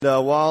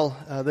While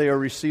they are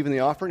receiving the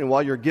offering and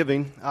while you're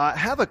giving, I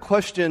have a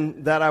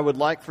question that I would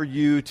like for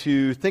you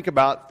to think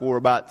about for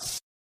about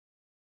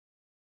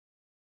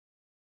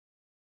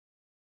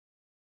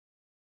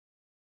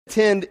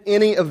attend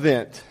any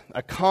event,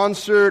 a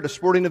concert, a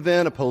sporting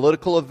event, a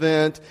political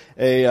event,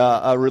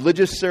 a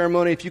religious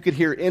ceremony. If you could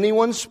hear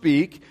anyone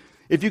speak,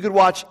 if you could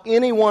watch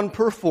anyone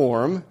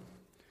perform,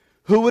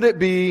 who would it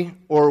be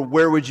or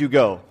where would you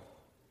go?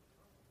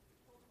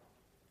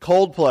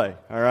 Coldplay,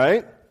 all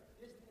right?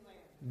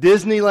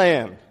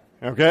 Disneyland,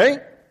 okay?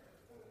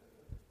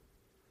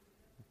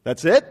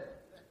 That's it?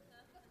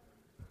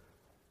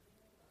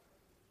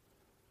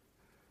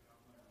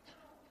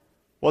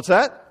 What's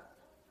that?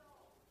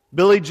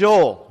 Billy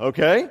Joel,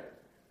 okay?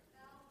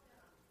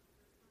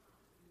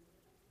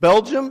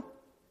 Belgium?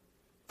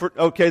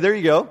 Okay, there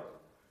you go.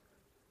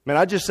 Man,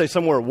 I'd just say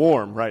somewhere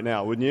warm right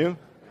now, wouldn't you?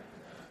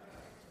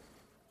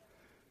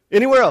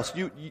 Anywhere else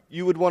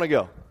you would want to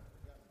go?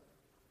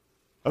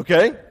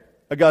 Okay?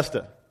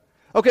 Augusta.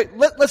 Okay,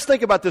 let's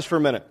think about this for a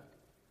minute.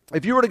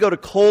 If you were to go to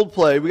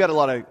Coldplay, we got a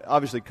lot of,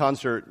 obviously,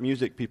 concert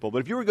music people, but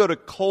if you were to go to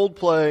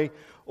Coldplay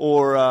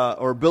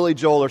or Billy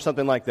Joel or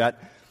something like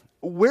that,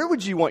 where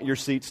would you want your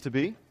seats to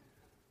be?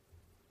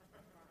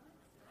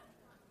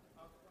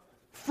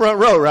 Front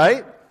row,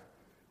 right?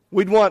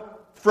 We'd want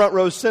front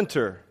row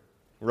center,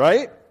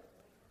 right?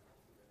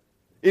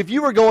 If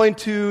you were going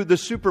to the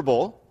Super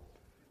Bowl,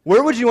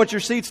 where would you want your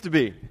seats to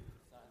be?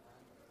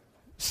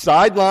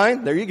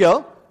 Sideline, there you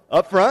go,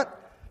 up front.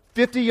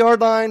 50-yard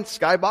line,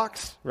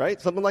 skybox, right?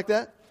 Something like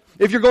that.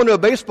 If you're going to a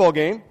baseball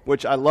game,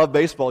 which I love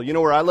baseball, you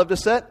know where I love to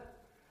sit?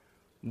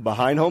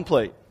 Behind home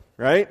plate,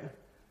 right?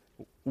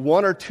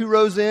 1 or 2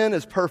 rows in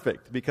is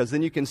perfect because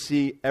then you can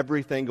see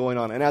everything going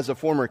on. And as a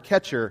former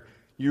catcher,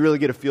 you really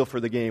get a feel for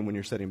the game when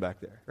you're sitting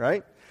back there,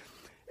 right?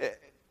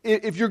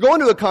 If you're going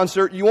to a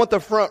concert, you want the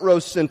front row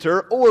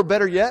center, or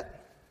better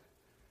yet,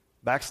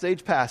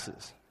 backstage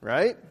passes,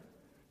 right?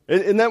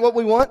 Isn't that what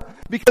we want?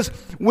 Because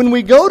when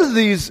we go to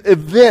these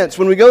events,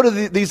 when we go to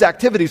these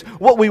activities,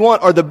 what we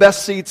want are the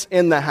best seats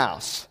in the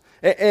house.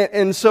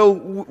 And so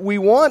we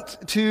want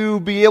to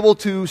be able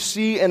to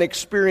see and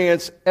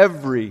experience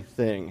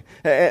everything.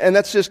 And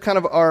that's just kind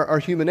of our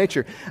human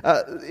nature.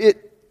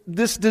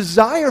 This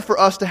desire for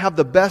us to have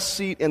the best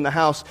seat in the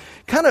house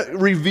kind of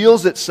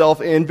reveals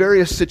itself in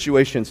various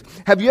situations.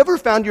 Have you ever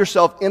found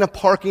yourself in a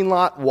parking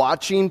lot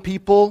watching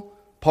people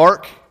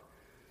park?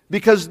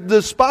 Because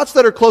the spots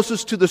that are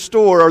closest to the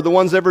store are the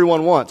ones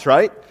everyone wants,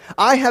 right?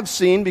 I have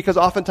seen, because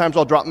oftentimes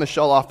I'll drop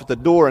Michelle off at the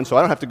door, and so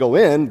I don't have to go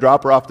in,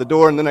 drop her off the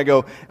door, and then I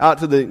go out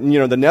to the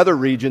nether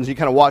regions. You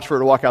kind of watch for her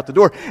to walk out the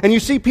door. And you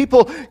see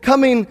people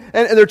coming,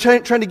 and they're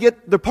trying to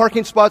get the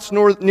parking spots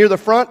near the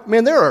front.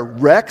 Man, there are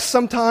wrecks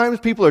sometimes.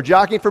 People are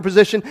jockeying for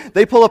position.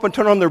 They pull up and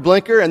turn on their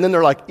blinker, and then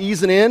they're like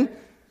easing in.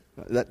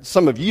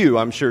 Some of you,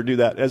 I'm sure, do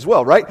that as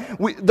well, right?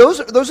 Those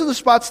are the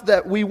spots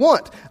that we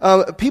want.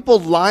 People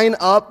line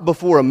up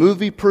before a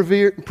movie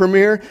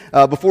premiere,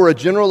 before a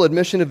general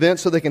admission event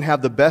so they can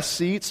have the best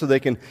seats, so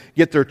they can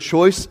get their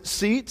choice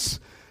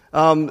seats.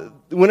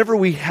 Whenever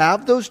we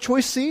have those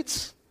choice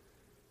seats,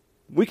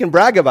 we can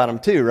brag about them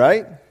too,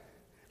 right?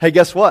 Hey,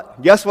 guess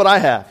what? Guess what I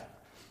have?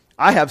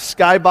 I have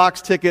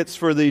skybox tickets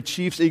for the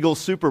Chiefs-Eagles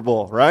Super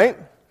Bowl, right?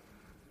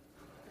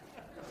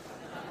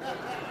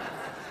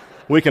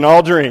 We can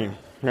all dream,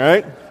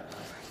 right?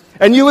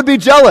 And you would be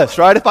jealous,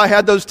 right? If I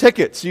had those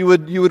tickets, you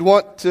would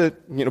want to,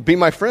 be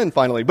my friend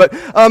finally. But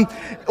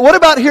what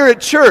about here at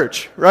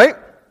church, right?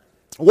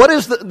 What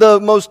is the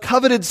most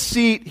coveted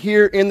seat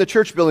here in the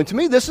church building? To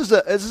me, this is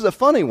a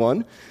funny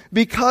one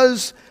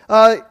because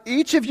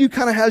each of you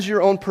kind of has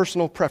your own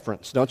personal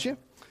preference, don't you?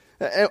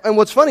 And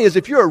what's funny is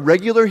if you're a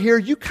regular here,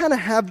 you kind of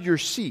have your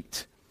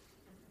seat,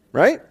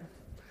 right?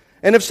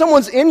 And if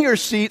someone's in your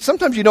seat,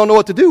 sometimes you don't know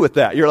what to do with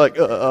that. You're like,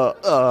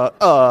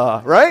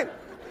 right?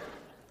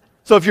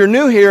 So if you're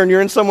new here and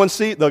you're in someone's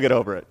seat, they'll get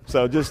over it.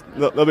 So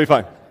they'll be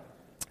fine.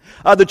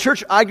 The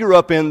church I grew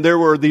up in, there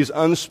were these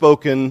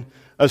unspoken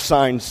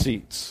assigned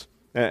seats.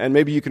 And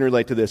maybe you can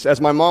relate to this. As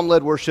my mom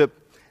led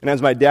worship, and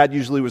as my dad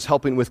usually was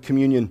helping with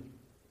communion,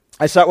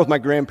 I sat with my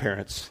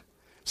grandparents.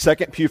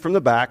 Second pew from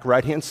the back,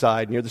 right-hand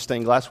side, near the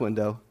stained glass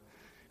window.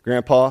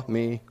 Grandpa,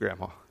 me,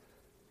 Grandma.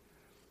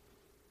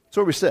 That's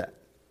where we sat.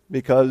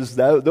 Because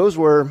those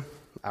were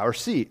our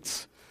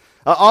seats.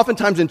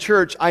 Oftentimes in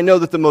church, I know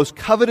that the most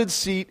coveted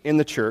seat in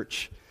the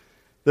church,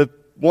 the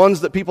ones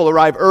that people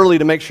arrive early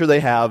to make sure they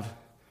have,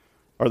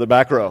 are the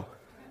back row.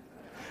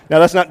 Now,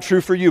 that's not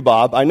true for you,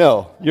 Bob. I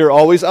know. You're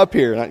always up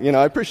here.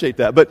 I appreciate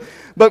that. But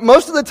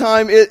most of the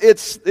time,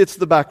 it's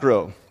the back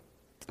row.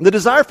 The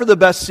desire for the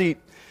best seat,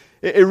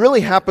 it really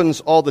happens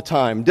all the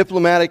time.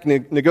 Diplomatic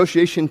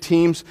negotiation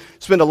teams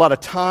spend a lot of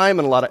time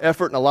and a lot of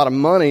effort and a lot of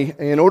money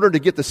in order to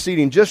get the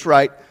seating just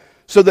right,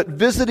 so that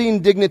visiting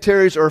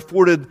dignitaries are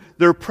afforded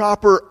their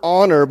proper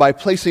honor by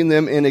placing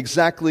them in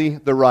exactly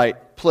the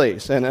right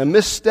place. And a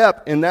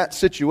misstep in that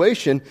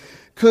situation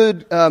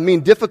could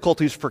mean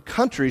difficulties for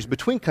countries,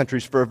 between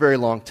countries, for a very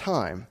long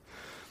time.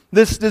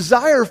 This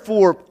desire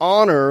for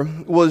honor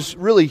was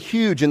really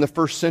huge in the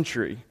first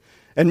century.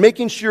 And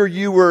making sure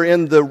you were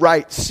in the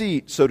right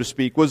seat, so to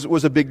speak,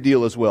 was a big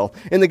deal as well.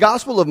 In the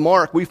Gospel of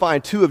Mark, we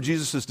find two of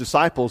Jesus'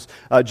 disciples,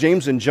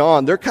 James and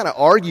John. They're kind of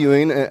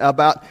arguing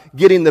about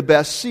getting the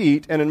best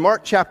seat. And in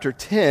Mark chapter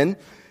 10,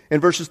 in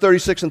verses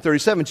 36 and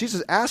 37,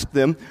 Jesus asked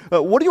them,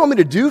 what do you want me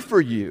to do for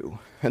you?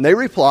 And they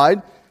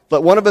replied,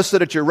 let one of us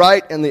sit at your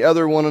right and the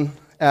other one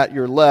at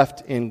your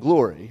left in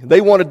glory. They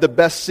wanted the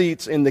best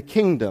seats in the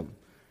kingdom,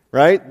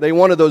 right? They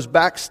wanted those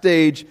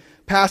backstage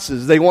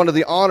passes. They wanted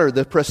the honor,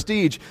 the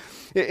prestige.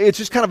 It's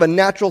just kind of a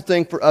natural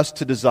thing for us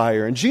to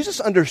desire. And Jesus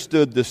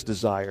understood this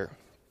desire.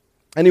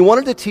 And he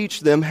wanted to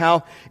teach them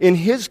how in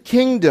his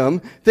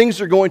kingdom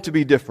things are going to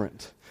be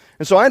different.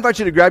 And so I invite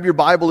you to grab your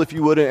Bible, if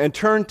you would, and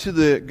turn to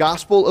the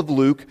Gospel of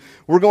Luke.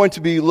 We're going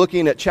to be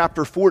looking at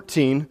chapter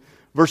 14,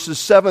 verses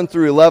 7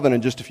 through 11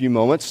 in just a few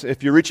moments.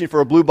 If you're reaching for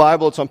a blue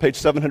Bible, it's on page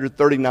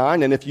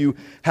 739. And if you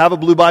have a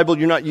blue Bible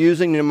you're not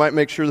using, you might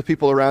make sure the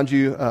people around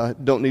you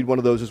don't need one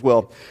of those as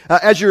well.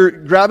 As you're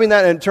grabbing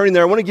that and turning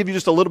there, I want to give you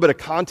just a little bit of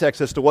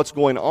context as to what's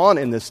going on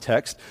in this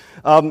text.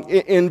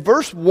 In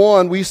verse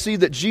 1, we see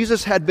that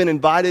Jesus had been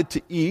invited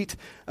to eat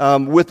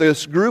with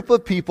this group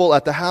of people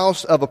at the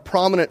house of a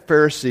prominent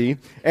Pharisee,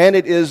 and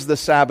it is the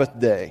Sabbath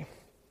day.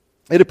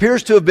 It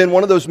appears to have been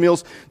one of those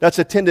meals that's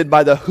attended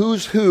by the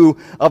who's who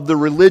of the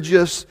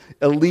religious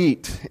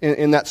elite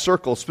in that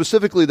circle,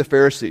 specifically the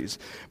Pharisees.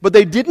 But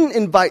they didn't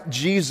invite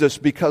Jesus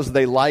because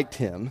they liked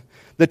him.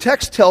 The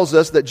text tells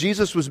us that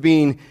Jesus was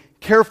being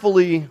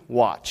carefully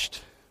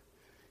watched.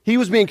 He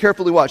was being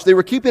carefully watched. They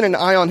were keeping an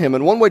eye on him,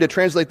 and one way to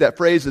translate that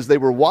phrase is they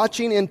were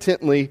watching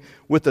intently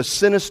with a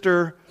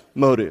sinister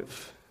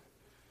motive.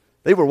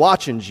 They were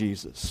watching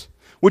Jesus.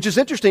 Which is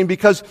interesting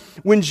because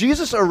when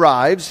Jesus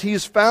arrives,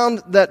 he's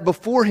found that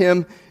before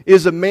him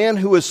is a man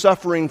who is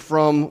suffering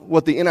from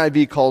what the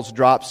NIV calls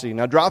dropsy.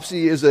 Now,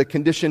 dropsy is a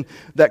condition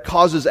that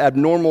causes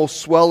abnormal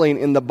swelling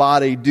in the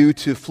body due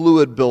to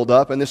fluid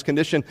buildup, and this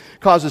condition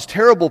causes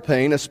terrible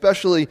pain,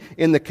 especially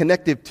in the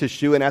connective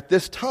tissue, and at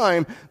this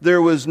time,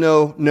 there was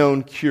no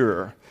known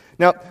cure.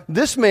 Now,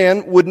 this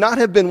man would not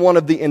have been one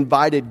of the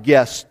invited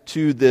guests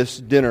to this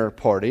dinner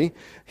party.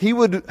 He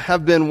would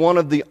have been one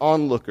of the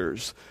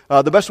onlookers.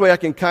 The best way I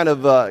can kind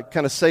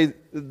of say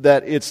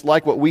that it's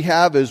like what we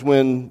have is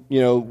when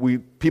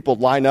people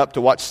line up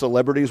to watch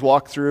celebrities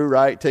walk through,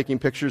 right, taking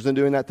pictures and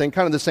doing that thing.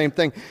 Kind of the same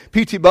thing.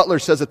 P.T. Butler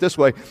says it this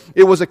way: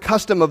 it was a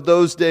custom of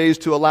those days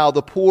to allow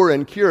the poor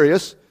and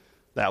curious,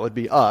 that would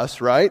be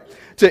us, right,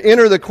 to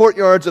enter the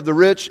courtyards of the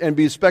rich and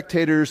be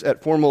spectators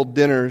at formal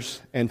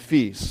dinners and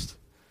feasts.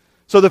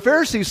 So the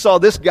Pharisees saw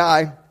this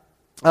guy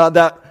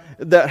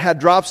that had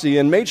dropsy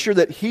and made sure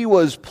that he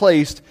was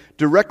placed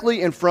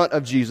directly in front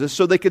of Jesus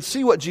so they could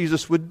see what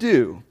Jesus would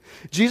do.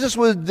 Jesus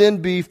would then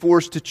be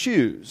forced to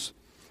choose.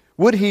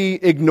 Would he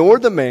ignore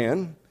the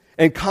man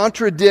and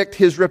contradict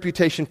his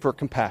reputation for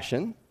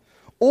compassion?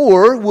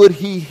 Or would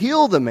he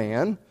heal the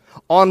man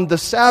on the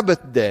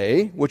Sabbath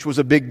day, which was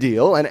a big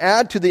deal, and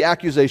add to the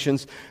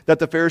accusations that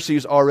the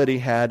Pharisees already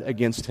had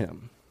against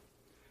him?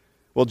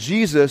 Well,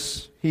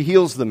 Jesus, he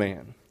heals the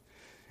man.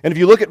 And if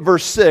you look at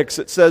verse 6,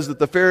 it says that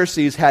the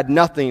Pharisees had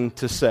nothing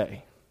to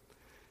say.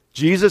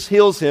 Jesus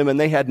heals him and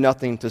they had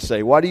nothing to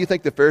say. Why do you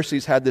think the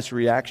Pharisees had this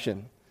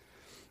reaction?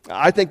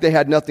 I think they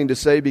had nothing to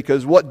say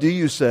because what do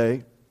you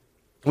say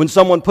when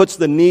someone puts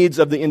the needs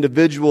of the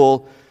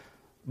individual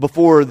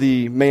before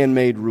the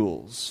man-made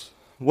rules?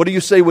 What do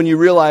you say when you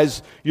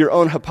realize your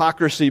own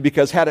hypocrisy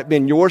because had it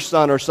been your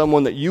son or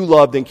someone that you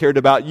loved and cared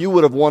about, you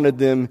would have wanted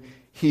them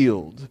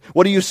healed?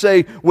 What do you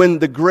say when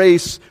the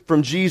grace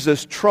from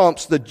Jesus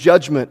trumps the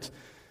judgment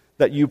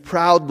that you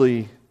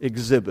proudly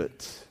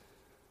exhibit?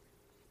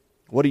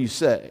 What do you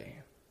say?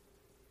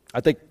 I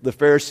think the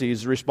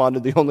Pharisees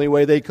responded the only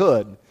way they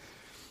could.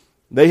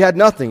 They had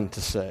nothing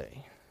to say.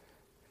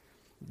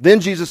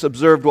 Then Jesus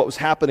observed what was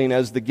happening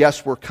as the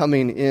guests were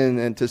coming in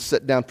and to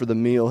sit down for the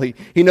meal. He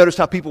noticed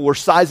how people were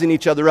sizing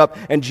each other up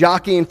and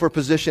jockeying for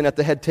position at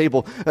the head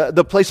table.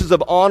 The places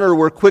of honor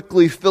were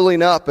quickly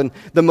filling up, and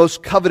the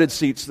most coveted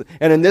seats.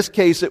 And in this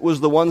case, it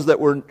was the ones that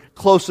were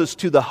closest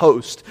to the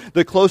host.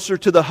 The closer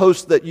to the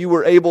host that you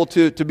were able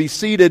to be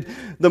seated,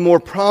 the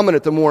more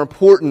prominent, the more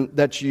important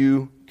that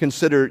you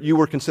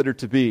were considered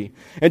to be.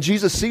 And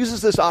Jesus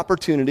seizes this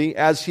opportunity,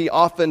 as he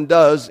often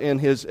does in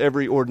his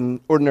every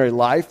ordinary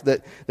life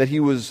that he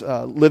was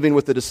living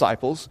with the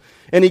disciples,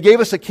 and he gave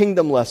us a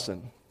kingdom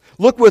lesson.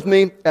 Look with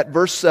me at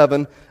verse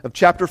 7 of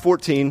chapter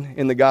 14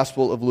 in the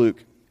Gospel of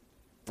Luke.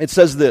 It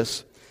says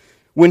this: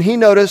 when he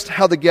noticed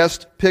how the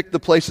guests picked the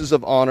places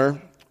of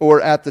honor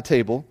or at the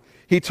table,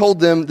 he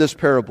told them this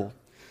parable.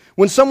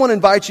 When someone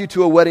invites you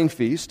to a wedding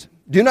feast,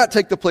 do not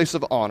take the place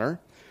of honor,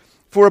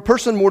 for a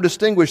person more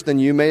distinguished than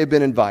you may have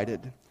been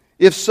invited.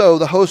 If so,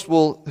 the host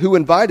who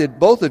invited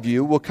both of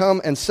you will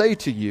come and say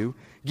to you,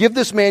 "Give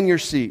this man your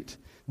seat."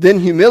 Then,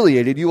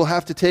 humiliated, you will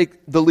have to take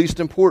the least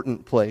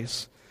important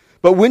place.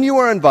 But when you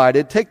are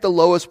invited, take the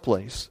lowest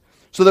place,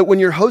 so that when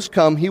your host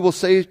comes, he will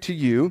say to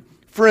you,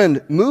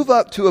 "Friend, move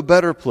up to a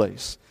better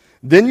place."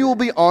 Then you will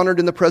be honored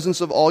in the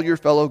presence of all your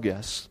fellow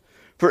guests.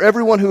 For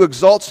everyone who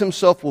exalts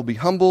himself will be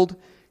humbled,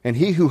 and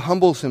he who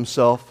humbles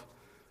himself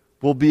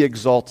will be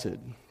exalted.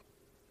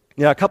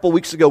 A couple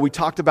weeks ago we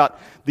talked about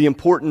the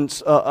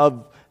importance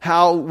of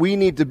how we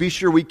need to be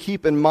sure we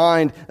keep in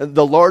mind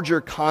the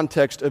larger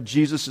context of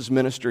Jesus'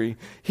 ministry.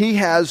 He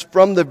has,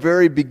 from the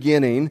very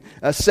beginning,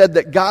 said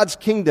that in God's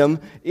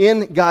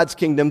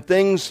kingdom,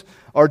 things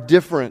are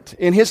different.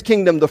 In His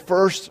kingdom, the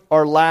first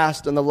are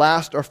last, and the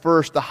last are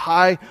first. The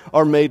high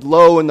are made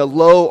low, and the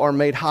low are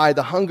made high.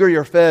 The hungry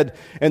are fed,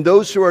 and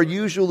those who are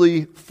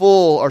usually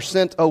full are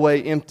sent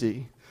away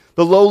empty.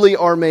 The lowly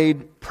are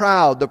made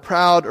proud, the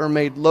proud are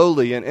made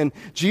lowly. And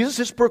Jesus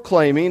is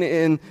proclaiming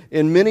in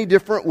many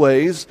different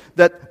ways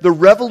that the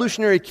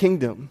revolutionary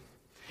kingdom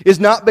is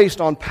not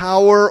based on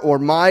power or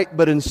might,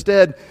 but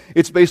instead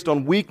it's based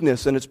on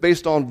weakness and it's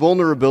based on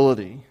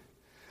vulnerability.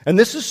 And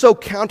this is so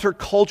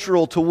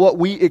countercultural to what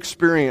we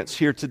experience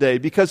here today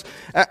because,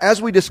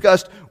 as we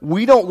discussed,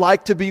 we don't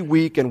like to be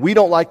weak and we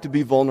don't like to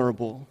be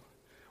vulnerable.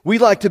 We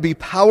like to be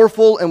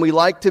powerful and we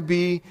like to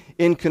be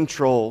in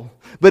control.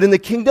 But in the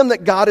kingdom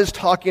that God is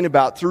talking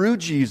about through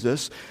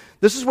Jesus,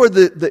 this is where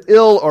the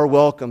ill are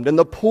welcomed and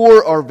the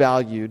poor are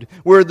valued,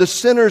 where the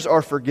sinners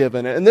are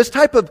forgiven. And this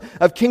type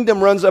of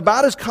kingdom runs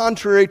about as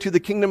contrary to the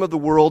kingdom of the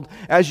world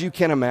as you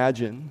can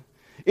imagine.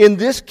 In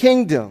this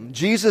kingdom,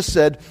 Jesus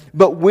said,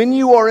 "But when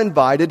you are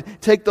invited,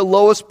 take the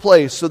lowest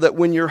place, so that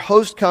when your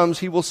host comes,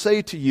 he will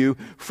say to you,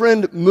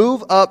 'Friend,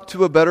 move up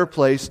to a better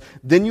place.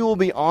 Then you will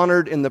be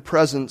honored in the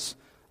presence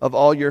of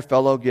all your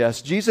fellow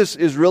guests.'" Jesus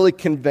is really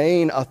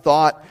conveying a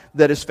thought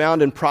that is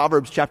found in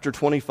Proverbs chapter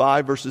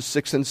 25, verses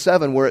 6 and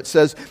 7, where it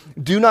says,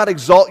 "Do not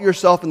exalt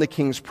yourself in the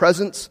king's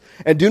presence,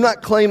 and do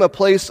not claim a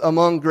place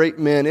among great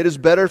men. It is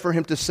better for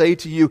him to say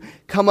to you,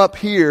 'Come up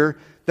here,'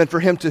 than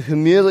for him to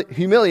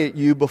humiliate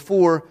you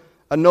before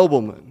a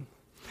nobleman."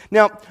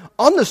 Now,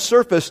 on the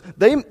surface,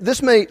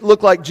 this may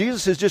look like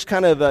Jesus has just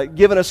kind of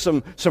given us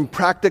some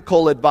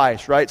practical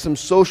advice, right? Some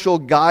social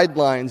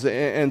guidelines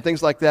and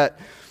things like that.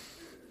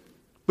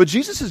 But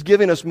Jesus is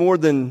giving us more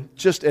than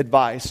just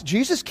advice.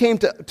 Jesus came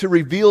to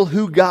reveal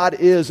who God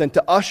is and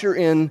to usher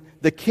in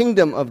the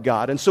kingdom of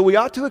God. And so we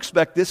ought to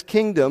expect this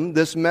kingdom,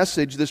 this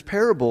message, this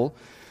parable,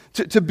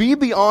 to be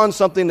beyond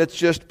something that's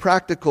just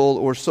practical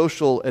or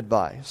social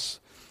advice.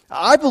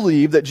 I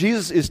believe that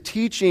Jesus is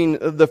teaching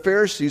the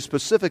Pharisees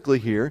specifically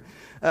here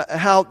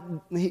how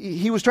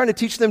he was trying to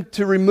teach them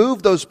to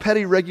remove those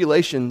petty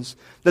regulations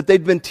that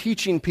they'd been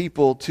teaching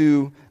people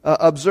to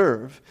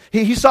observe.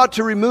 He sought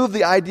to remove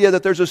the idea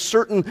that there's a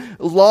certain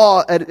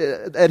law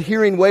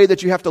adhering way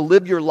that you have to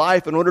live your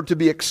life in order to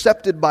be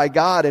accepted by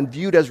God and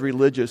viewed as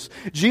religious.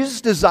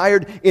 Jesus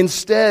desired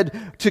instead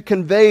to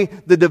convey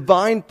the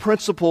divine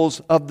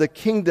principles of the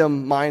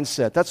kingdom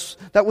mindset.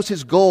 That was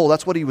his goal.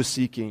 That's what he was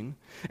seeking.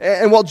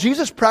 And while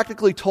Jesus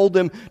practically told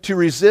them to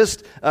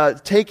resist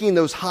taking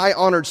those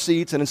high-honored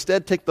seats and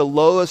instead take the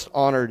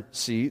lowest-honored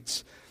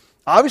seats,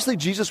 obviously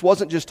Jesus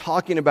wasn't just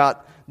talking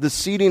about the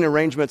seating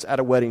arrangements at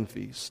a wedding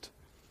feast.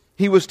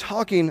 He was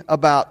talking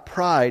about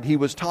pride. He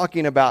was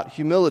talking about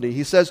humility.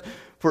 He says,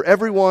 "For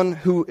everyone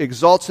who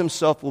exalts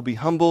himself will be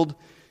humbled,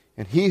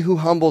 and he who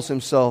humbles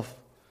himself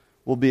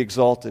will be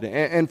exalted."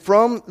 And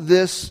from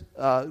this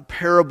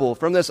parable,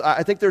 from this,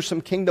 I think there's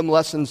some kingdom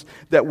lessons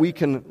that we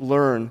can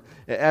learn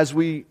as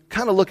we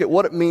kind of look at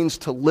what it means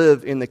to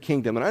live in the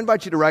kingdom. And I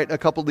invite you to write a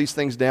couple of these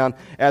things down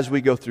as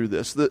we go through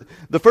this.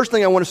 The first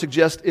thing I want to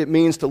suggest it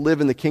means to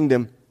live in the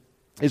kingdom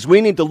is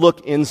we need to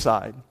look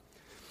inside.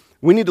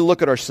 We need to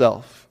look at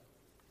ourselves.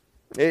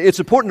 It's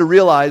important to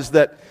realize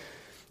that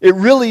it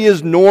really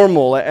is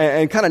normal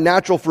and kind of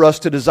natural for us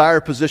to desire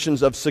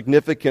positions of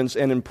significance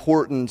and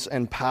importance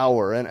and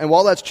power. And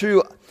while that's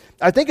true,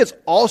 I think it's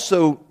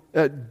also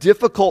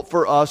difficult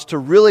for us to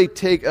really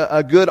take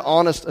a good,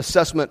 honest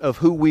assessment of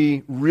who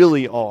we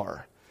really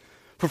are.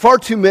 For far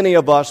too many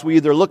of us, we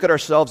either look at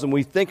ourselves and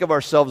we think of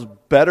ourselves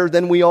better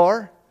than we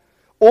are,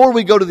 or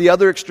we go to the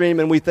other extreme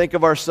and we think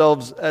of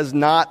ourselves as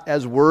not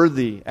as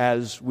worthy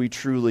as we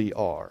truly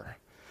are.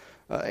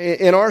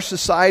 In our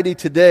society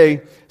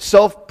today,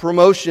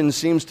 self-promotion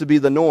seems to be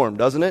the norm,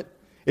 doesn't it?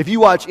 If you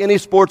watch any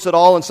sports at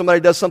all and somebody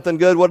does something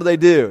good, what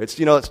do?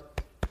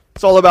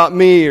 It's all about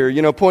me,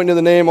 or pointing to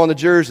the name on the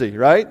jersey,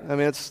 right? I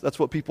mean, that's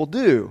what people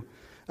do.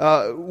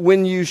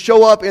 When you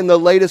show up in the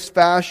latest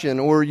fashion,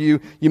 or you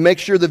make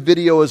sure the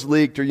video is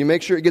leaked, or you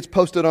make sure it gets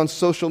posted on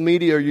social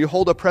media, or you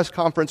hold a press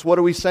conference, what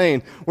are we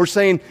saying? We're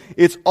saying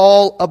it's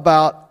all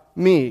about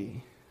me.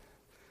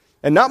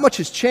 And not much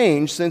has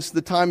changed since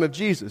the time of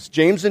Jesus.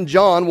 James and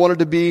John wanted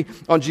to be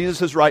on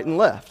Jesus' right and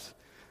left.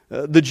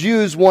 The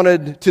Jews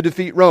wanted to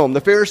defeat Rome.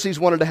 The Pharisees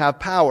wanted to have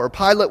power.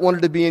 Pilate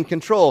wanted to be in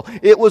control.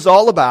 It was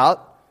all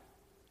about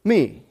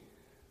me.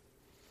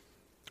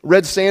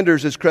 Red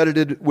Sanders is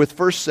credited with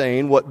first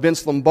saying what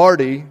Vince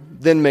Lombardi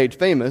then made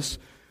famous: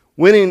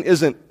 winning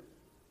isn't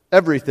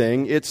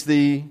everything, it's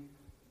the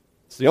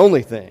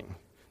only thing.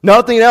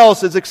 Nothing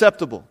else is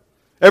acceptable.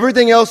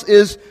 Everything else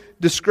is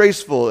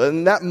disgraceful.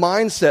 And that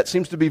mindset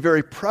seems to be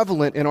very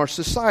prevalent in our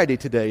society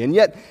today. And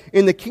yet,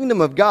 in the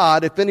kingdom of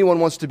God, if anyone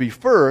wants to be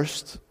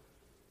first,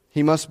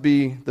 he must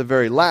be the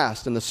very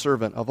last and the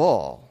servant of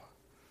all.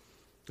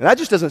 And that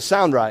just doesn't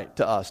sound right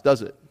to us,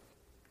 does it?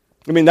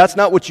 I mean, that's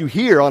not what you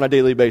hear on a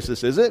daily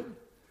basis, is it?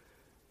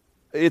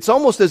 It's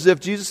almost as if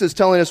Jesus is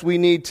telling us we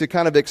need to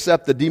kind of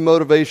accept the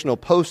demotivational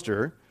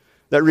poster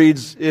that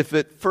reads, if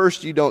at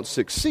first you don't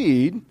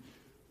succeed,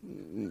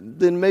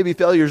 then maybe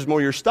failure is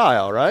more your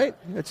style, right?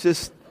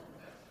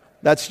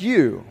 That's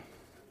you.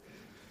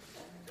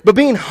 But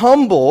being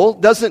humble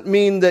doesn't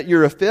mean that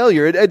you're a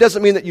failure. It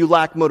doesn't mean that you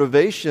lack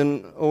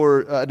motivation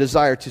or a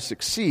desire to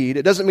succeed.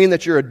 It doesn't mean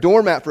that you're a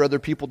doormat for other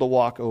people to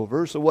walk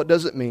over. So what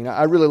does it mean?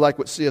 I really like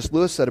what C.S.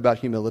 Lewis said about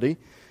humility.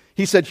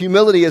 He said,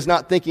 humility is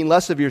not thinking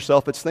less of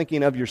yourself, it's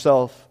thinking of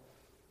yourself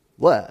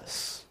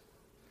less.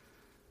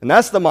 And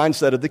that's the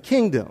mindset of the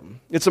kingdom.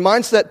 It's a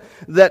mindset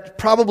that's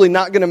probably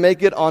not going to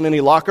make it on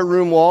any locker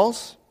room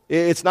walls.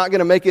 It's not going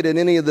to make it in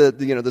any of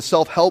the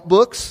self-help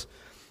books.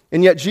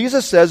 And yet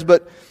Jesus says,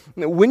 but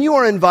when you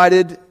are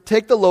invited,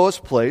 take the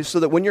lowest place so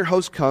that when your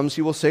host comes,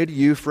 he will say to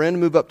you, friend,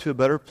 move up to a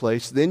better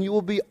place. Then you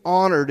will be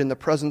honored in the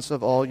presence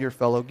of all your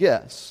fellow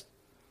guests.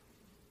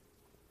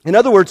 In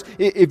other words,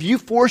 if you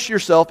force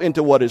yourself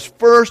into what is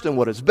first and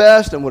what is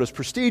best and what is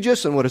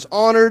prestigious and what is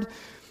honored,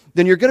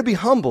 then you're going to be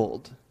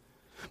humbled.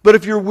 But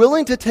if you're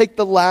willing to take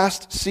the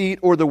last seat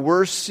or the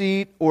worst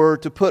seat or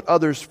to put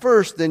others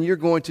first, then you're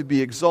going to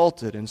be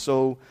exalted. And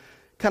so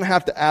kind of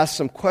have to ask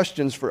some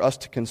questions for us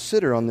to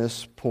consider on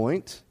this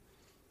point.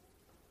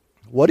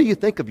 What do you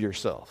think of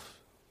yourself?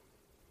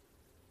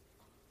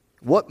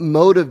 What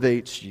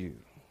motivates you?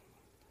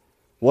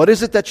 What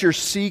is it that you're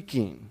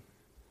seeking?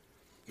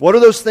 What are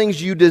those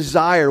things you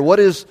desire? What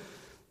is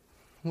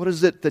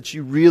it that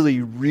you really,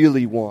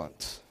 really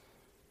want?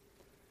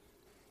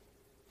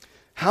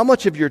 How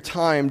much of your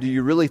time do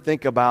you really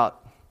think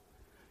about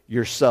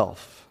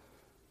yourself?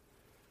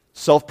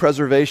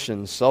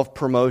 Self-preservation,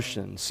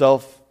 self-promotion,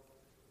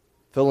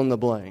 fill in the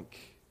blank.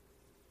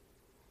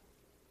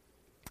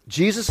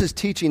 Jesus is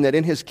teaching that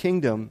in His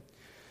kingdom,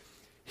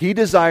 He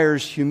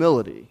desires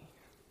humility.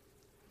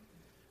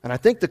 And I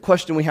think the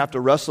question we have to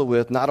wrestle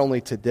with, not only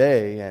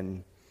today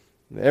and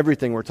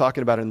everything we're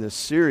talking about in this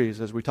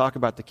series as we talk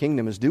about the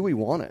kingdom, is do we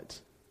want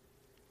it?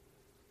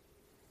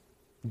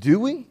 Do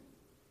we?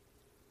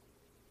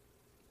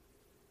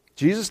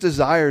 Jesus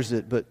desires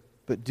it, but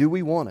do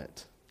we want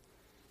it?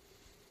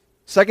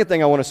 Second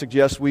thing I want to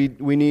suggest we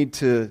need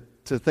to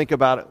think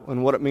about it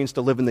and what it means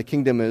to live in the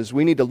kingdom is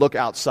we need to look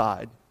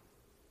outside.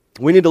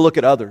 We need to look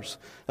at others.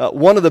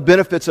 One of the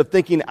benefits of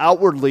thinking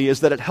outwardly is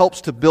that it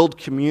helps to build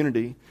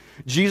community.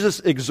 Jesus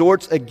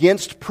exhorts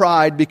against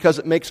pride because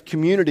it makes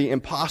community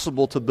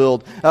impossible to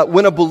build.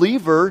 When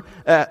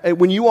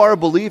you are a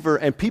believer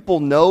and people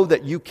know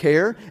that you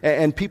care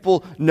and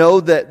people know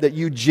that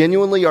you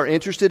genuinely are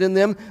interested in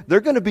them, they're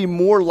going to be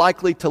more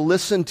likely to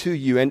listen to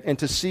you and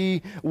to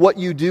see what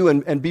you do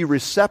and be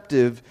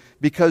receptive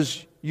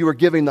because you are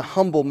giving the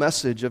humble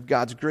message of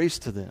God's grace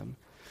to them.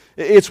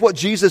 It's what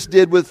Jesus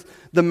did with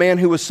the man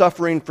who was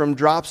suffering from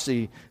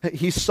dropsy.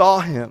 He saw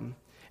him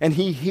and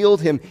He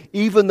healed him,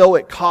 even though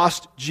it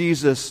cost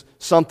Jesus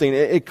something.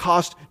 It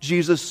cost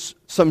Jesus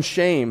some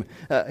shame.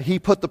 He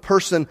put the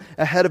person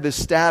ahead of his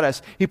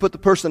status. He put the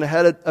person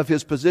ahead of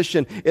his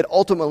position. It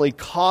ultimately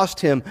cost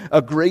Him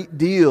a great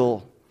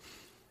deal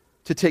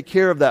to take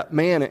care of that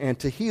man and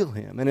to heal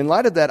him. And in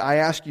light of that, I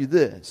ask you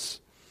this.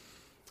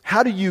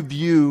 How do you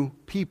view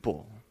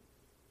people?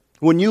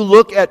 When you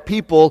look at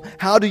people,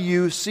 how do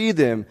you see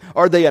them?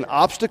 Are they an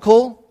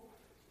obstacle?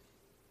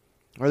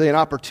 Are they an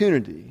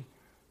opportunity?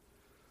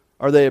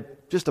 Are they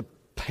just a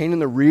pain in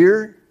the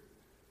rear?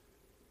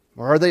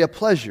 Or are they a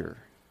pleasure?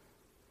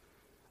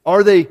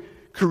 Are they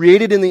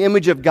created in the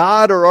image of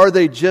God, or are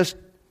they just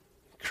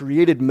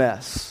created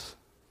mess?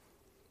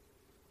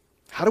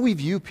 How do we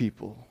view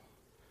people?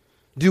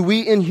 Do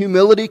we in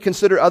humility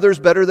consider others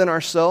better than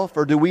ourselves,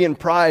 or do we in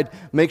pride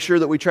make sure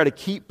that we try to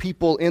keep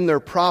people in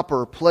their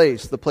proper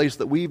place, the place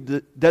that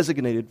we've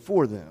designated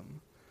for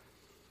them?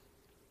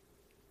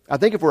 I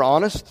think if we're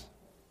honest,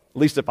 at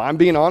least if I'm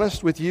being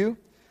honest with you,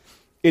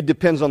 it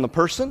depends on the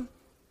person,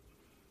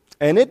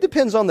 and it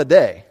depends on the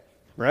day,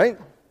 right?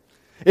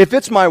 If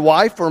it's my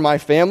wife or my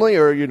family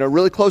or a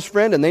really close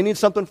friend and they need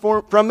something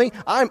from me,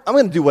 I'm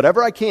going to do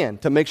whatever I can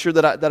to make sure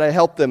that I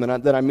help them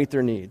and that I meet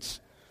their needs.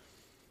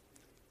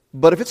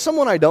 But if it's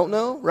someone I don't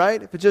know,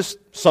 right? If it's just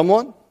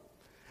someone,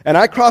 and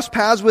I cross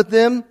paths with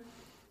them,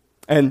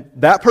 and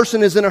that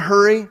person is in a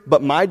hurry,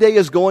 but my day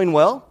is going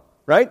well,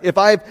 right? If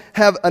I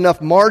have enough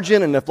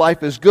margin, and if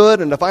life is good,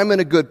 and if I'm in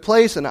a good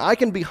place, and I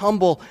can be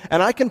humble,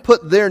 and I can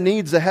put their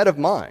needs ahead of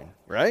mine,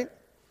 right?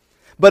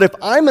 But if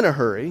I'm in a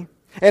hurry,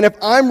 and if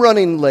I'm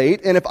running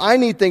late, and if I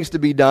need things to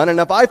be done, and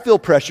if I feel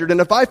pressured,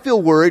 and if I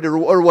feel worried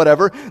or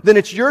whatever, then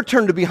it's your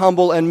turn to be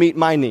humble and meet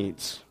my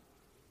needs.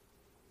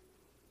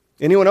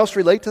 Anyone else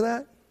relate to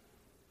that?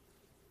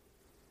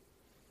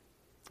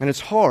 And it's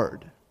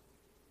hard.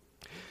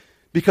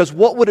 Because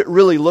what would it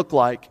really look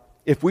like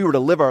if we were to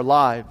live our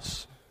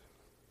lives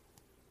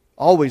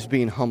always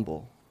being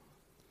humble?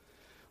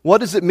 What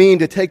does it mean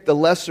to take the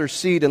lesser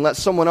seat and let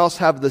someone else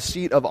have the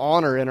seat of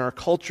honor in our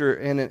culture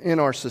and in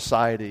our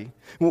society?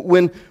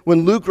 When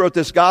Luke wrote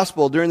this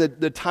gospel during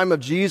the time of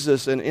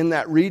Jesus and in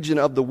that region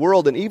of the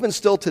world, and even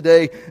still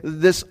today,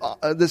 this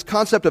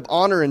concept of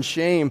honor and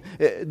shame,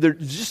 they're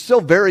just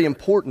still very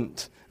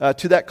important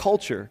to that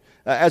culture.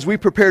 As we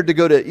prepared to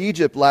go to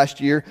Egypt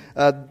last year,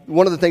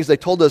 one of the things they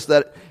told us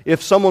that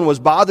if someone was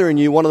bothering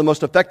you, one of the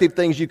most effective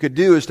things you could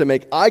do is to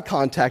make eye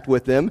contact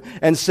with them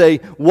and say,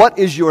 "What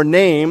is your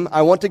name?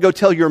 I want to go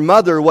tell your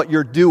mother what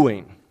you're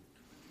doing."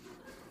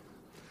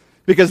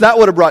 Because that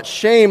would have brought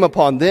shame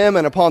upon them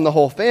and upon the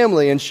whole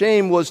family, and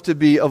shame was to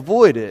be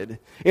avoided.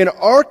 In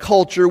our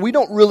culture, we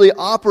don't really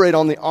operate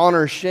on the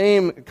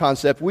honor-shame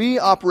concept. We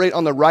operate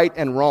on the right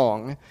and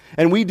wrong,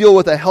 and we deal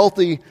with a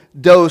healthy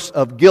dose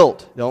of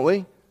guilt, don't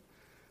we?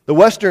 The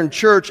Western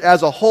church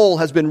as a whole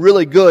has been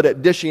really good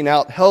at dishing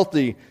out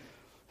healthy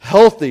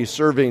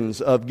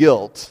servings of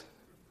guilt.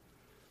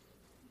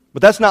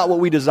 But that's not what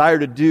we desire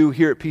to do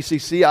here at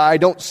PCC. I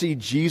don't see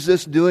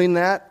Jesus doing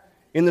that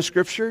in the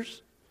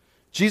Scriptures.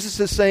 Jesus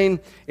is saying,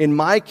 in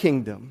my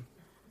kingdom,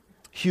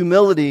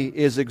 humility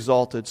is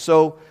exalted.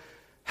 So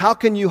how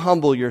can you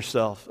humble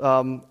yourself?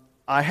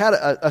 I had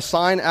a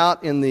sign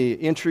out in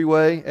the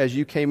entryway as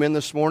you came in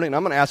this morning.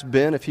 I'm going to ask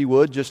Ben if he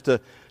would just to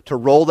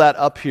roll that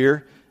up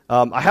here.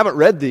 I haven't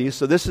read these,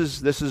 so this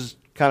is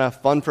kind of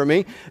fun for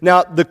me.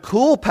 Now, the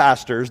cool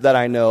pastors that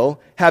I know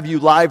have you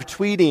live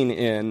tweeting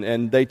in,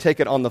 and they take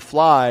it on the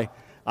fly.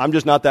 I'm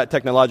just not that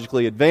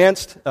technologically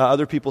advanced.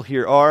 Other people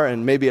here are,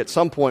 and maybe at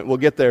some point we'll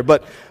get there.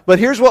 But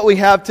here's what we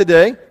have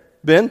today.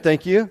 Ben,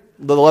 thank you.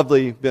 The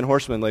lovely Ben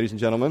Horstman, ladies and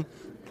gentlemen.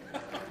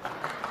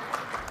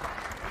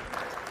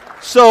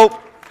 So,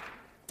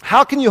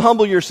 how can you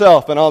humble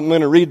yourself? And I'm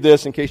going to read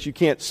this in case you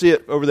can't see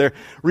it over there.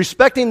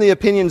 Respecting the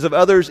opinions of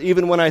others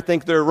even when I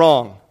think they're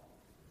wrong.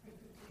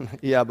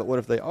 Yeah, but what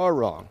if they are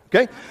wrong?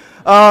 Okay?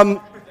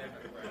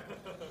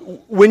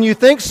 When you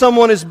think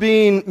someone is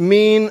being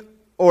mean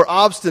or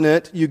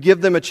obstinate, you give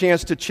them a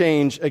chance to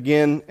change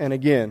again and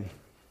again.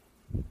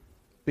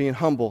 Being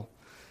humble.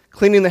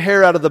 Cleaning the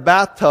hair out of the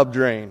bathtub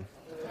drain.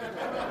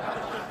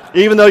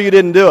 Even though you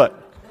didn't do it.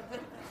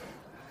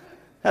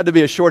 Had to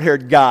be a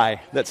short-haired guy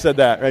that said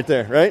that right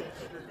there, right?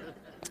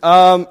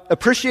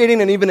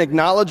 Appreciating and even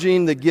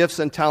acknowledging the gifts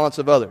and talents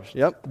of others.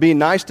 Yep. Being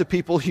nice to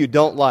people you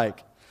don't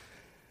like.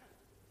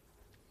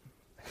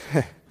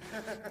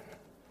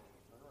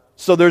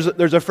 So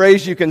there's a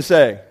phrase you can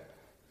say.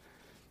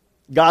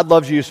 God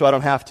loves you, so I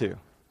don't have to.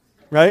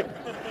 Right?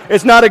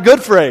 It's not a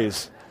good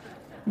phrase.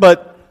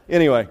 But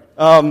anyway,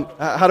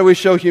 how do we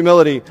show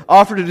humility?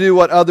 Offer to do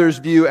what others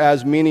view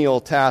as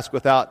menial tasks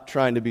without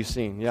trying to be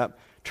seen. Yep.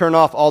 Turn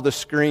off all the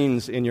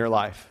screens in your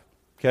life,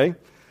 okay?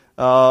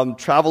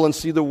 Travel and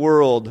see the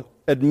world.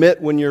 Admit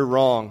when you're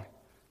wrong.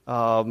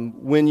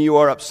 When you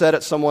are upset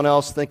at someone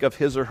else, think of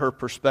his or her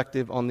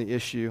perspective on the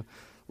issue.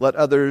 Let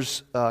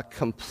others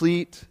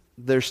complete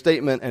their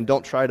statement and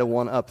don't try to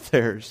one-up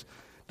theirs.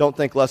 Don't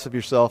think less of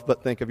yourself,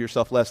 but think of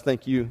yourself less.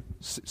 Thank you.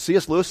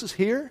 C.S. Lewis is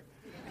here?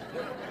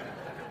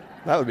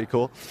 That would be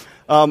cool.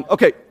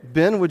 Okay,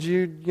 Ben, would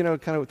you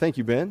thank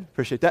you, Ben.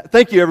 Appreciate that.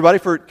 Thank you, everybody,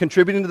 for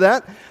contributing to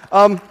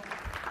that.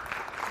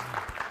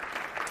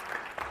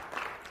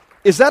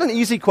 Is that an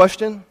easy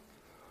question?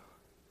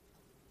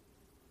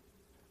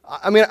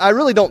 I mean, I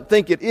really don't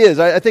think it is.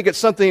 I think it's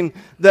something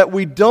that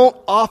we don't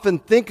often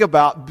think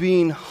about,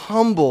 being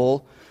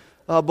humble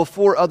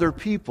before other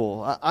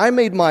people. I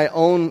made my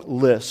own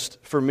list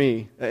for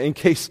me, in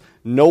case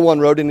no one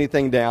wrote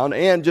anything down,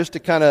 and just to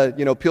kind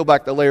of, peel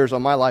back the layers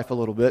on my life a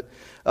little bit.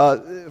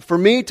 For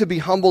me to be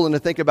humble and to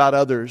think about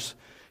others,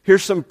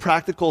 here's some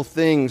practical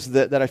things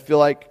that I feel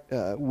like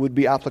would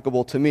be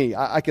applicable to me.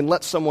 I can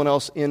let someone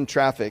else in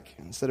traffic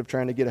instead of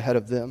trying to get ahead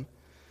of them.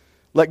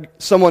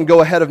 Let someone go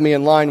ahead of me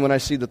in line when I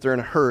see that they're in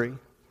a hurry.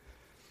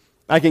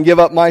 I can give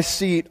up my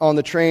seat on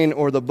the train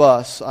or the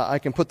bus. I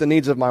can put the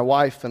needs of my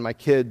wife and my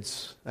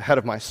kids ahead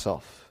of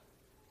myself.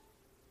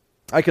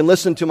 I can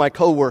listen to my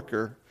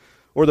coworker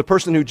or the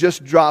person who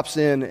just drops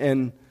in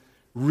and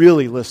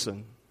really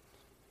listen.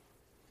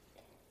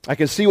 I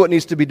can see what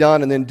needs to be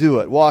done and then do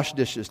it. Wash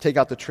dishes, take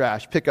out the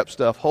trash, pick up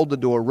stuff, hold the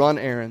door, run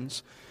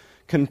errands.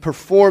 Can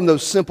perform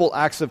those simple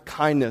acts of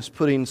kindness,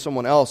 putting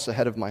someone else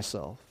ahead of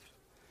myself.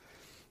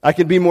 I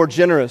can be more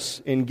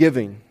generous in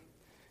giving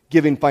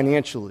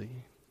financially,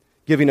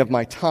 giving of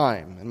my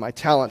time and my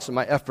talents and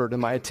my effort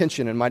and my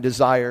attention and my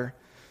desire.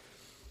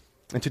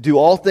 And to do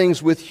all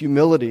things with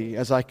humility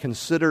as I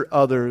consider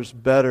others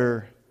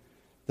better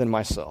than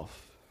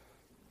myself.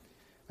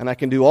 And I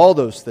can do all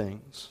those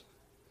things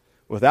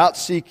without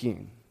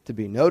seeking to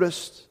be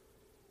noticed,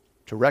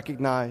 to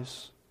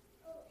recognize,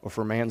 or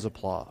for man's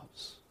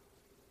applause.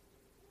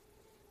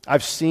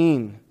 I've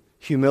seen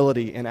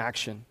humility in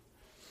action.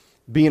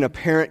 Being a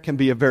parent can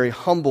be a very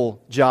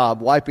humble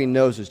job, wiping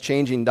noses,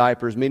 changing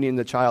diapers, meeting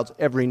the child's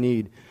every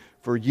need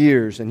for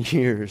years and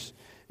years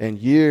and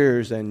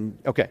years and...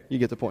 Okay, you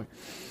get the point.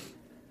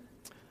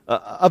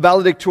 A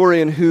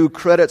valedictorian who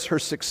credits her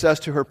success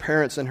to her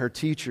parents and her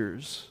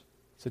teachers.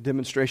 It's a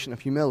demonstration of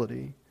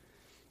humility.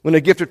 When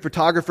a gifted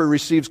photographer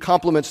receives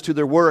compliments to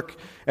their work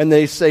and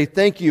they say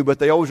thank you, but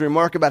they always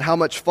remark about how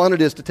much fun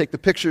it is to take the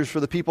pictures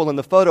for the people in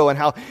the photo and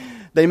how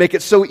they make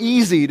it so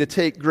easy to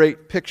take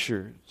great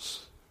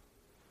pictures.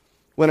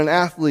 When an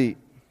athlete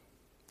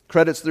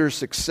credits their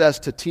success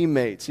to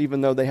teammates,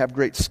 even though they have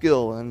great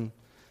skill and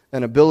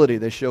ability,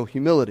 they show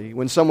humility.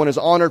 When someone is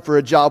honored for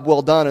a job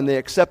well done and they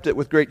accept it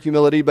with great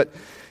humility, but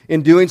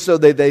in doing so,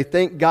 they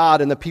thank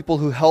God and the people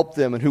who helped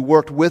them and who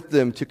worked with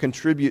them to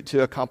contribute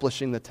to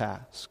accomplishing the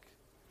task.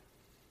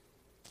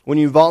 When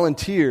you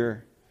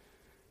volunteer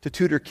to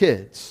tutor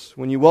kids,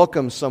 when you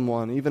welcome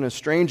someone, even a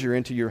stranger,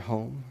 into your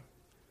home,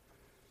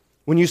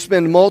 when you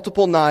spend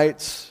multiple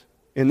nights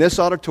in this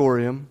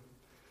auditorium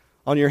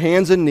on your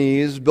hands and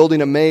knees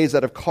building a maze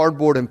out of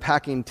cardboard and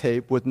packing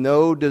tape with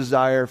no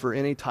desire for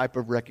any type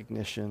of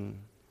recognition,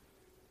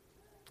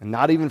 and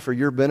not even for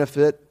your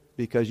benefit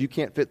because you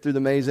can't fit through the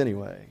maze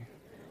anyway.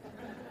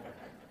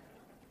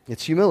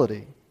 It's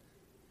humility.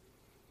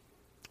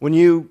 When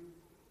you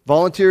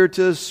volunteer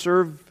to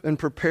serve and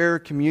prepare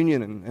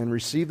communion and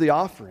receive the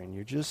offering,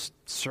 you're just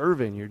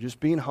serving, you're just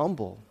being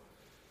humble.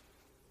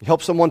 You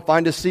help someone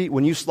find a seat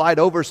when you slide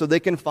over so they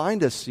can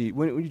find a seat.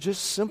 When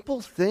just simple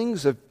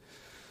things of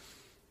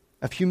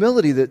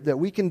humility that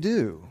we can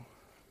do.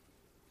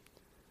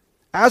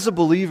 As a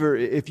believer,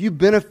 if you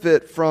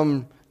benefit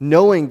from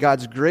knowing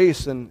God's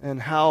grace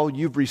and how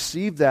you've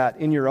received that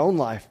in your own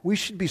life, we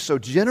should be so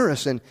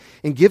generous in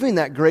giving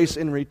that grace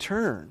in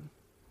return.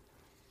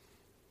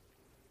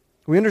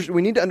 We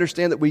need to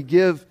understand that we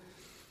give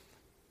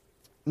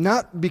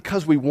not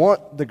because we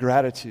want the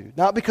gratitude,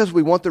 not because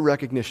we want the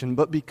recognition,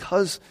 but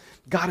because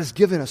God has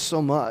given us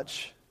so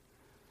much.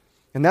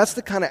 And that's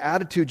the kind of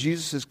attitude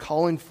Jesus is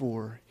calling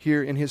for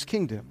here in His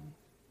kingdom.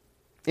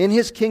 In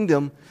His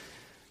kingdom,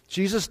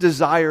 Jesus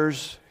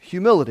desires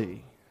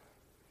humility.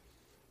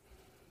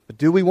 But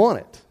do we want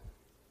it?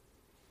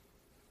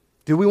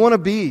 Do we want to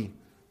be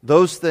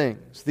those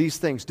things, these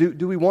things?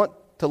 Do we want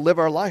to live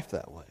our life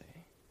that way?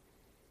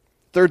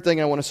 Third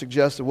thing I want to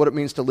suggest of what it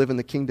means to live in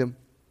the kingdom.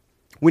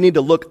 We need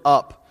to look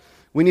up.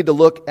 We need to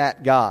look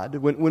at God.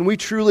 When we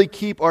truly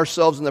keep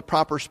ourselves in the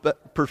proper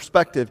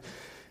perspective,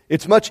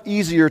 it's much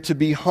easier to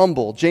be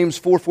humble. James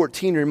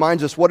 4:14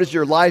 reminds us, "What is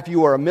your life?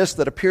 You are a mist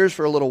that appears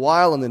for a little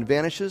while and then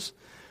vanishes."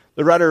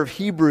 The writer of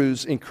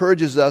Hebrews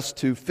encourages us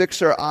to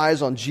fix our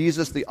eyes on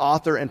Jesus, the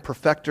author and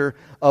perfecter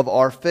of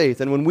our faith.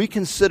 And when we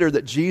consider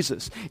that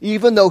Jesus,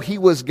 even though He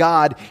was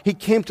God, He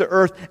came to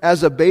earth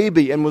as a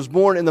baby and was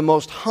born in the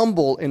most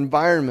humble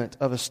environment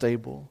of a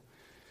stable.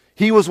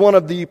 He was one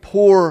of the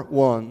poor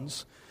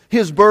ones.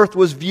 His birth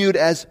was viewed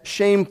as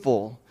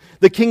shameful.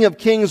 The King of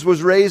Kings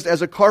was raised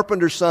as a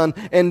carpenter's son,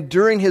 and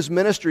during His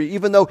ministry,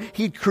 even though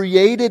He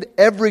created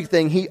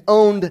everything, He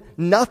owned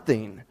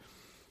nothing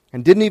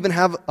and didn't even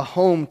have a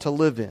home to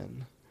live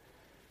in.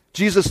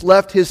 Jesus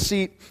left His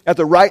seat at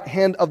the right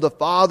hand of the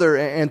Father,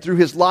 and through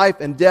His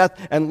life and death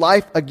and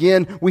life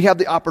again, we have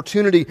the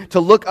opportunity to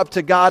look up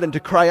to God and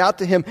to cry out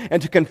to Him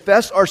and to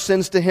confess our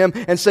sins to Him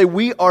and say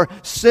we are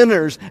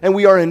sinners and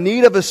we are in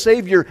need of a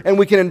Savior, and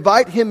we can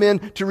invite Him in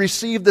to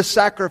receive the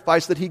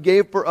sacrifice that He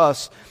gave for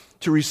us,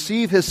 to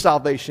receive His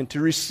salvation, to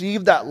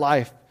receive that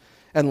life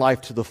and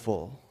life to the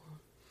full.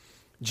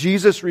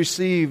 Jesus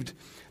received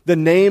the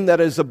name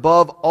that is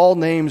above all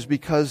names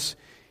because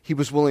He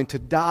was willing to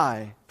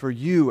die for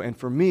you and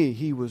for me.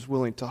 He was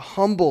willing to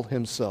humble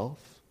Himself.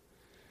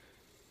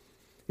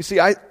 You see,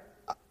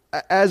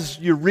 as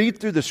you read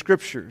through the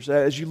Scriptures,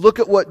 as you look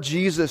at what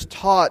Jesus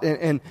taught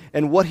and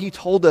what He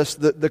told us,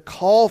 the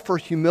call for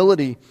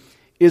humility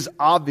is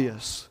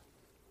obvious.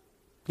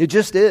 It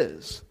just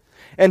is.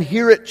 And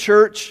here at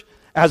church,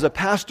 as a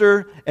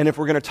pastor, and if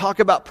we're going to talk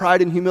about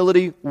pride and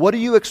humility, what do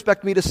you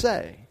expect me to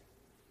say?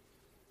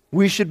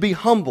 We should be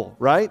humble,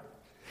 right?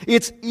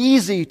 It's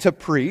easy to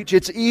preach.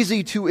 It's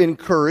easy to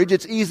encourage.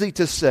 It's easy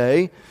to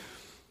say.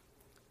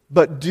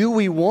 But do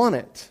we want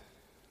it?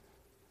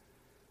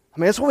 I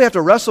mean, that's what we have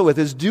to wrestle with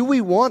is, do we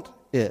want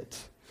it?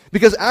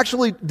 Because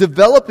actually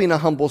developing a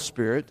humble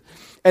spirit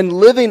and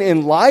living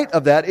in light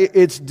of that,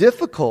 it's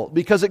difficult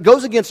because it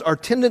goes against our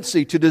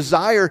tendency to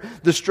desire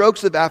the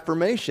strokes of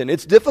affirmation.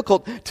 It's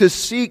difficult to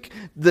seek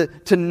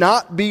to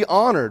not be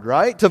honored,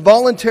 right? To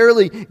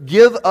voluntarily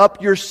give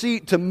up your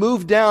seat, to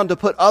move down, to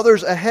put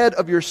others ahead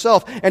of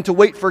yourself, and to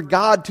wait for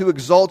God to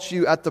exalt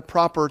you at the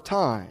proper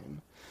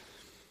time.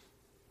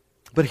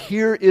 But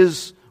here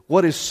is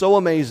what is so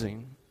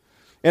amazing.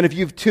 And if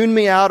you've tuned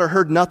me out or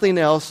heard nothing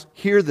else,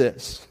 hear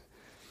this.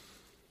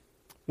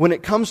 When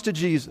it comes to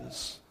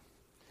Jesus,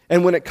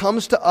 and when it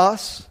comes to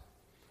us,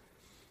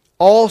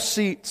 all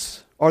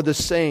seats are the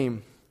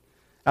same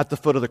at the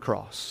foot of the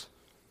cross.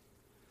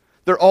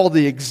 They're all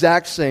the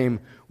exact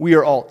same. We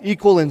are all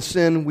equal in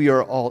sin. We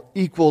are all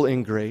equal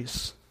in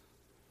grace.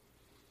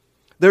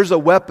 There's a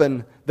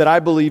weapon that I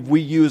believe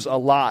we use a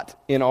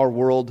lot in our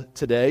world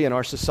today, in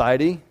our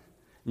society.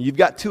 You've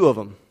got two of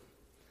them.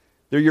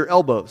 They're your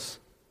elbows,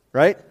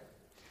 right?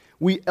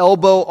 we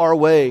elbow our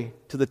way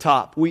to the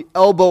top. We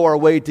elbow our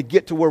way to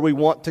get to where we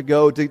want to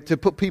go, to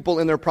put people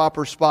in their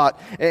proper spot.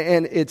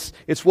 And it's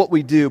what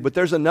we do. But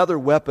there's another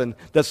weapon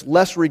that's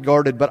less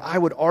regarded, but I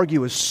would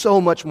argue is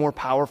so much more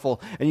powerful.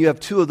 And you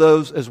have two of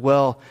those as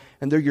well,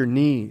 and they're your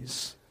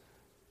knees.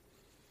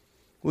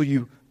 Will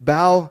you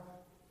bow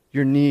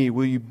your knee?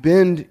 Will you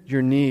bend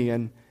your knee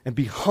and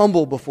be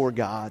humble before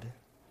God?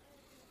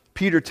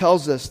 Peter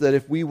tells us that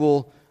if we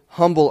will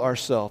humble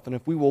ourselves and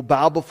if we will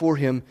bow before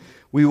Him,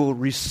 we will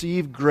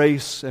receive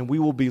grace and we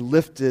will be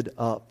lifted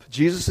up.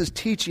 Jesus is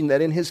teaching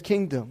that in His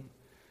kingdom,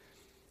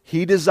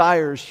 He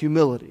desires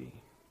humility.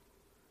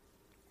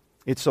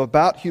 It's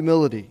about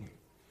humility.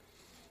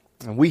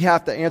 And we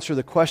have to answer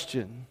the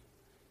question,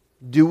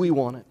 do we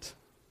want it?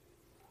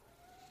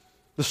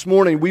 This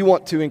morning, we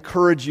want to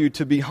encourage you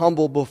to be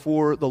humble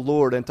before the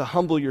Lord and to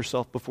humble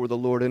yourself before the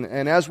Lord.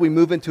 And as we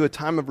move into a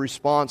time of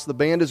response, the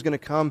band is going to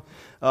come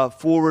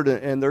forward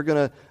and they're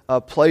going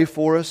to play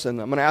for us. And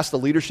I'm going to ask the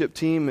leadership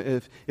team,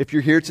 if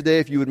you're here today,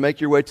 if you would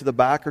make your way to the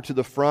back or to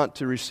the front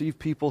to receive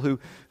people who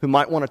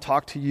might want to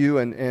talk to you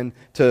and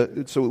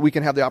so we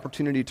can have the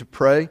opportunity to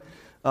pray.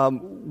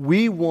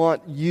 We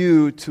want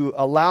you to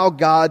allow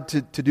God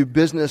to do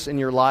business in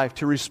your life,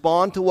 to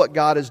respond to what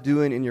God is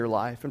doing in your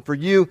life. And for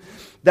you,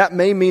 that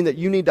may mean that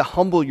you need to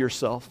humble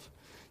yourself.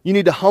 You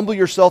need to humble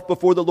yourself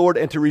before the Lord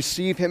and to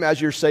receive Him as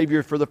your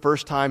Savior for the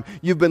first time.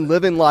 You've been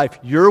living life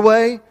your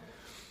way,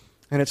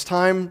 and it's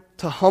time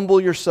to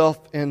humble yourself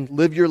and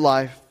live your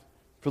life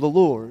for the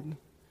Lord.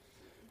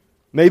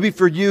 Maybe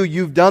for you,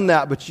 you've done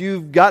that, but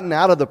you've gotten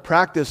out of the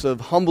practice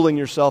of humbling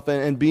yourself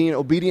and being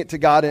obedient to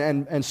God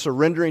and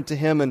surrendering to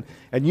Him,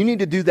 and you need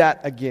to do that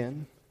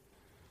again.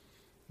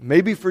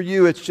 Maybe for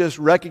you, it's just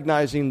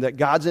recognizing that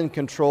God's in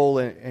control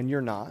and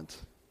you're not.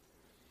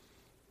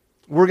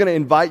 We're going to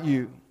invite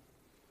you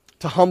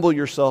to humble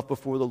yourself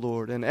before the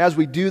Lord. And as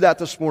we do that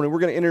this morning, we're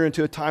going to enter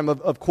into a time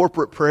of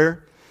corporate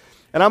prayer.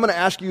 And I'm going to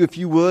ask you if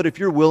you would, if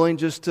you're willing,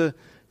 just to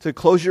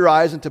close your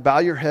eyes and to bow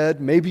your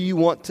head. Maybe you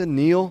want to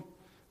kneel.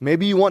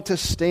 Maybe you want to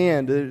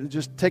stand,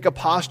 just take a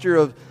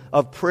posture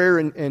of prayer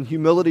and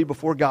humility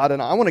before God.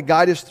 And I want to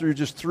guide us through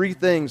just three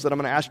things that I'm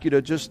going to ask you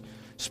to just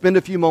spend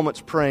a few moments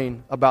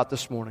praying about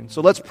this morning.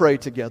 So let's pray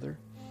together.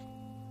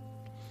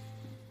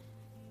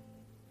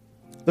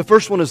 The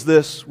first one is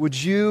this. Would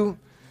you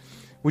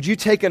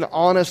take an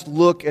honest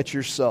look at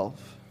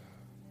yourself?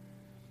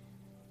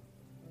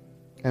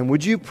 And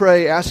would you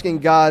pray asking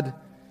God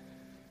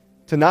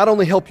to not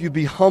only help you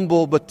be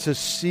humble, but to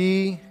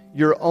see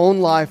your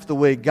own life the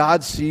way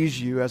God sees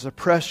you, as a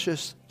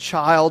precious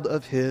child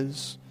of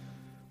His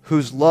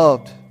who's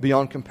loved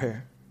beyond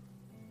compare?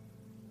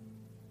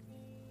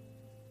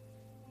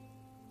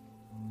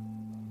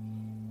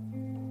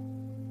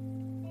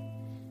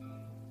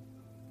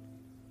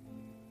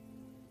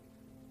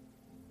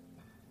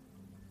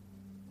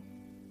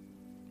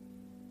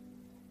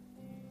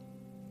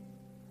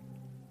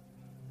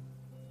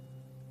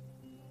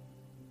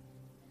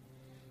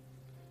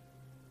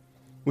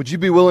 Would you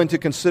be willing to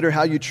consider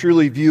how you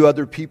truly view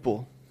other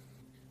people?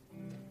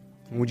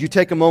 And would you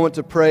take a moment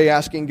to pray,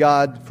 asking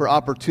God for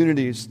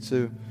opportunities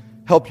to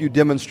help you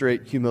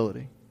demonstrate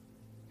humility?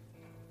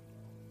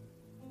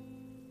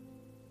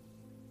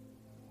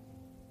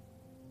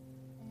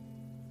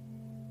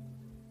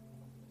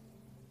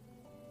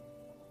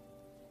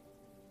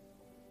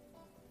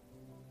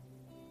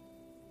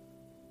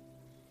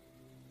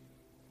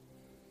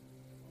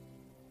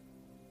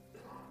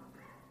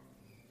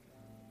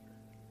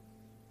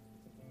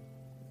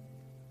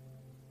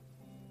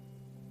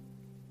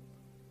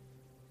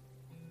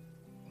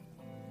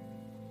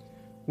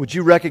 Would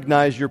you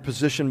recognize your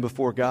position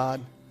before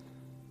God?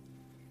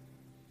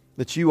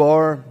 That you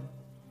are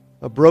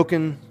a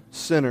broken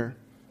sinner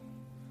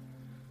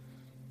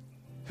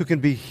who can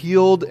be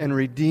healed and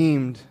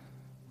redeemed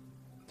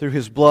through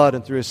His blood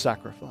and through His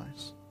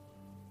sacrifice.